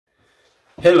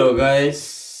Hello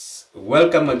guys,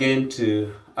 welcome again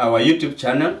to our YouTube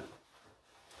channel.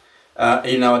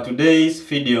 In our today's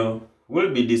video,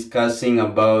 we'll be discussing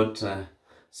about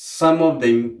some of the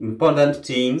important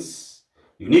things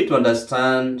you need to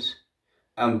understand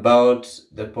about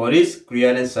the police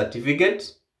clearance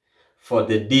certificate for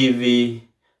the DV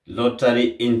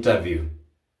lottery interview.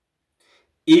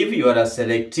 If you are a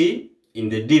selectee in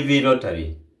the DV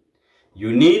lottery,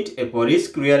 you need a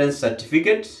police clearance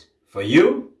certificate for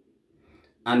you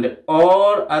and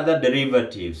all other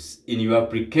derivatives in your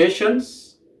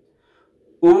applications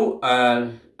who are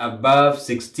above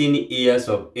 16 years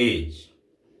of age.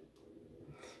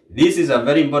 This is a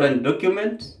very important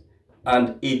document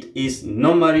and it is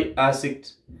normally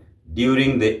asked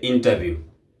during the interview.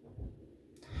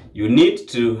 You need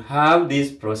to have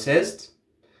this processed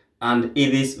and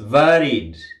it is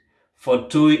valid for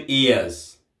 2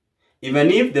 years. Even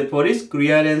if the police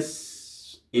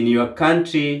clearance in your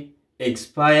country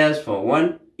expires for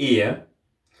 1 year,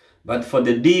 but for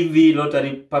the DV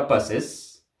lottery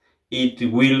purposes, it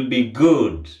will be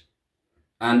good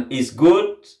and is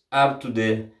good up to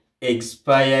the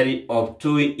expiry of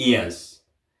 2 years.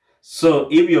 So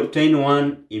if you obtain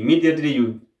one, immediately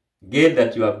you get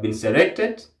that you have been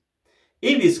selected.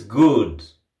 It is good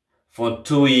for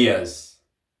 2 years.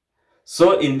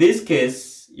 So in this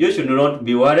case, you should not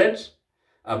be worried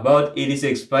about it is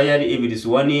expired if it is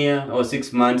 1 year or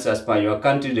 6 months as per your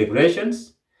country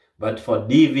regulations, but for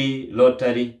DV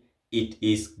lottery it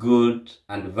is good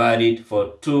and valid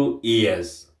for 2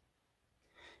 years.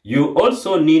 You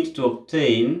also need to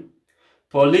obtain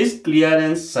police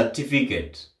clearance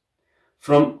certificate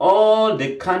from all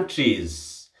the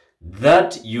countries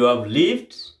that you have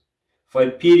lived for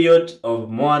a period of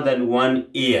more than 1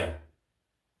 year.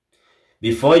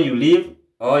 Before you leave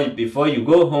or before you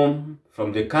go home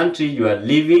from the country you are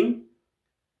living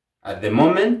at the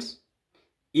moment,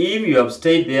 if you have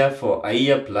stayed there for a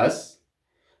year plus,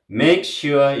 make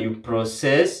sure you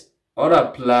process or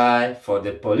apply for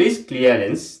the police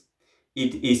clearance.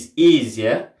 It is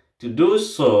easier to do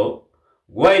so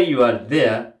while you are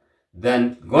there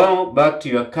than go back to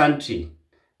your country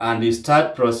and you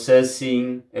start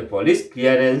processing a police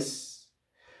clearance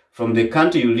from the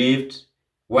country you lived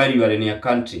while you are in your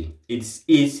country. It's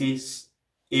easy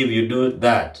if you do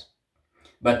that.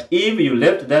 But if you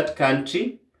left that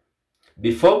country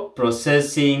before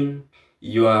processing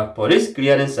your police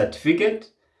clearance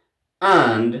certificate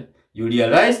and you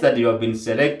realize that you have been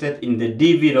selected in the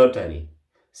DV lottery,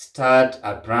 start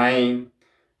applying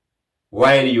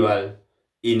while you are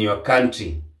in your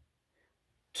country.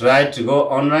 Try to go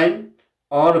online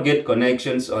or get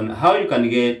connections on how you can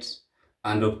get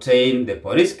and obtain the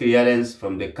police clearance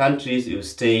from the countries you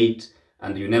stayed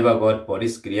and you never got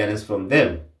police clearance from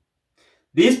them.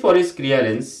 This police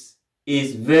clearance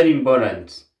is very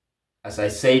important, as I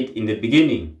said in the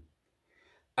beginning.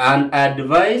 And I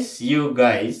advise you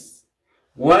guys,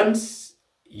 once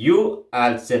you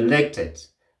are selected,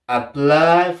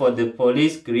 apply for the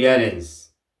police clearance.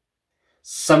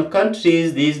 Some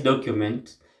countries, this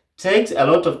document takes a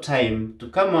lot of time to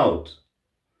come out.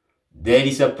 There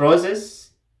is a process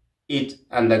it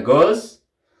undergoes.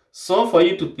 So for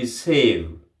you to be safe,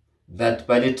 that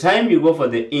by the time you go for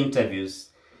the interviews,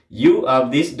 you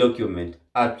have this document,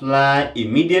 apply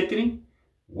immediately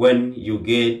when you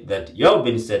get that you have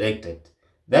been selected.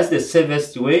 That's the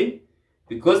safest way,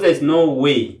 because there is no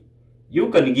way you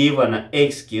can give an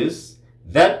excuse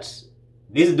that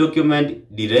this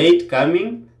document delayed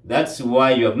coming. That's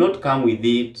why you have not come with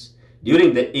it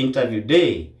during the interview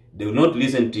day. They will not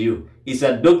listen to you. It's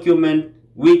a document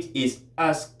which is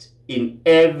asked in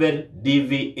every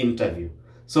DV interview.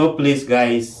 So please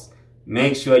guys,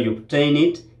 make sure you obtain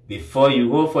it before you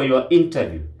go for your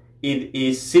interview. It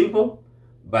is simple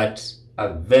but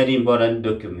a very important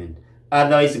document.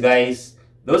 Otherwise guys,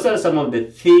 those are some of the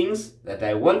things that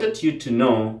I wanted you to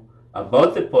know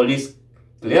about the police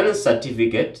clearance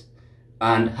certificate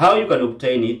and how you can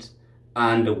obtain it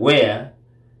and where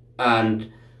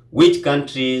and which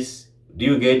countries do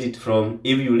you get it from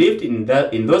if you lived in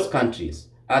those countries.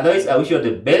 Otherwise, I wish you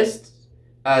the best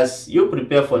as you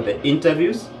prepare for the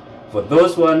interviews. For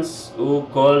those ones who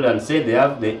called and said they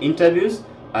have the interviews,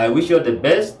 I wish you the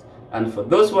best. And for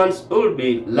those ones who will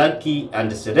be lucky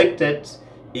and selected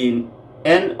in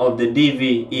end of the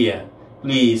DV year,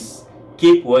 please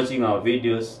keep watching our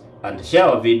videos and share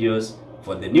our videos.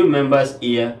 For the new members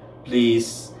here,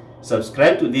 please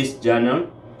subscribe to this channel.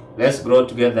 Let's grow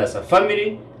together as a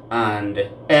family and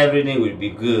everything will be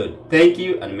good. Thank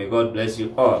you and may God bless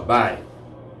you all. Bye.